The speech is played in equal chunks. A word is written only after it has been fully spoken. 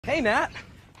Hey, Nat.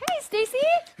 Hey, Stacy.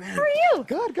 How are you?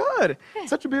 Good, good.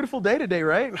 Such a beautiful day today,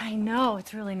 right? I know,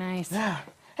 it's really nice. Yeah.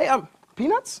 Hey,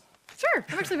 peanuts? Sure,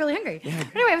 I'm actually really hungry. Yeah.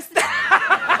 Anyway,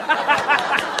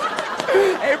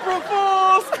 April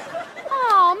Fools!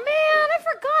 Oh, man, I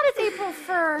forgot it's April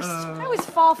 1st. I always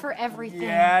fall for everything.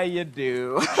 Yeah, you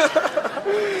do.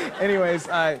 Anyways,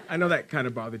 I know that kind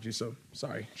of bothered you, so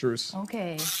sorry. Truce.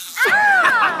 Okay.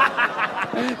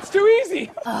 It's too easy.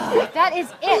 That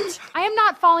is it. I am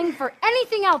not falling for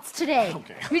anything else today.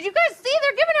 Okay. Did you guys see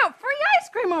they're giving out free ice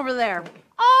cream over there?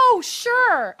 Oh,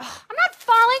 sure. I'm not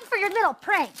falling for your little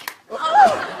prank.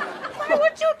 Why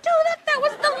would you do that? That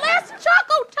was the last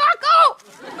Choco Taco!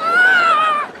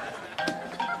 Ah!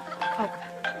 Oh,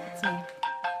 it's me.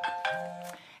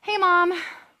 Hey, Mom.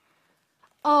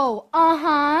 Oh,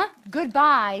 uh-huh.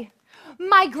 Goodbye.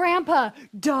 My grandpa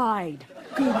died.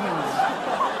 Good news.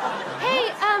 Hey,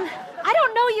 I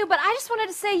don't know you, but I just wanted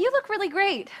to say you look really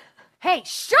great. Hey,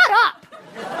 shut up!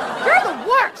 You're the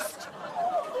worst!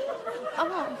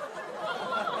 Oh.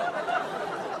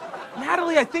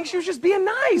 Natalie, I think she was just being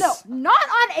nice. No, not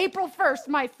on April 1st,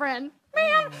 my friend.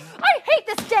 Man, I hate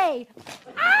this day.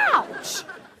 Ouch!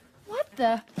 What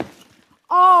the?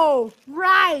 Oh,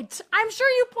 right. I'm sure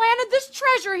you planted this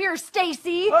treasure here,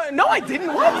 Stacy. No, I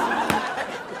didn't. What?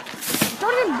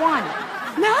 Don't even want it.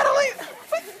 Natalie!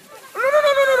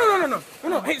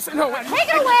 No. Hey, no. Take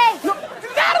it away! No,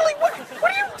 Natalie, what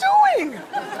are you doing?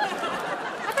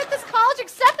 I bet this college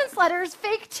acceptance letter is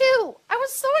fake, too. I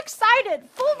was so excited.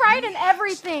 Full ride and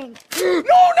everything. No,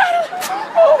 Natalie!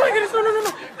 Oh, my goodness, no.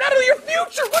 Natalie, your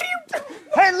future, what are you doing?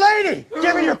 Hey, lady,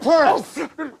 give me your purse.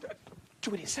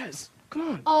 Do what he says. Come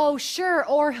on. Oh, sure,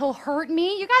 or he'll hurt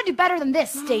me. You gotta do better than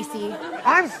this, Stacy.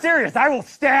 I'm serious. I will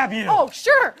stab you. Oh,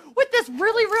 sure, with this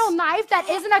really real knife that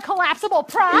isn't a collapsible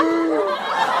prop.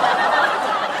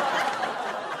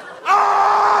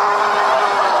 Ah!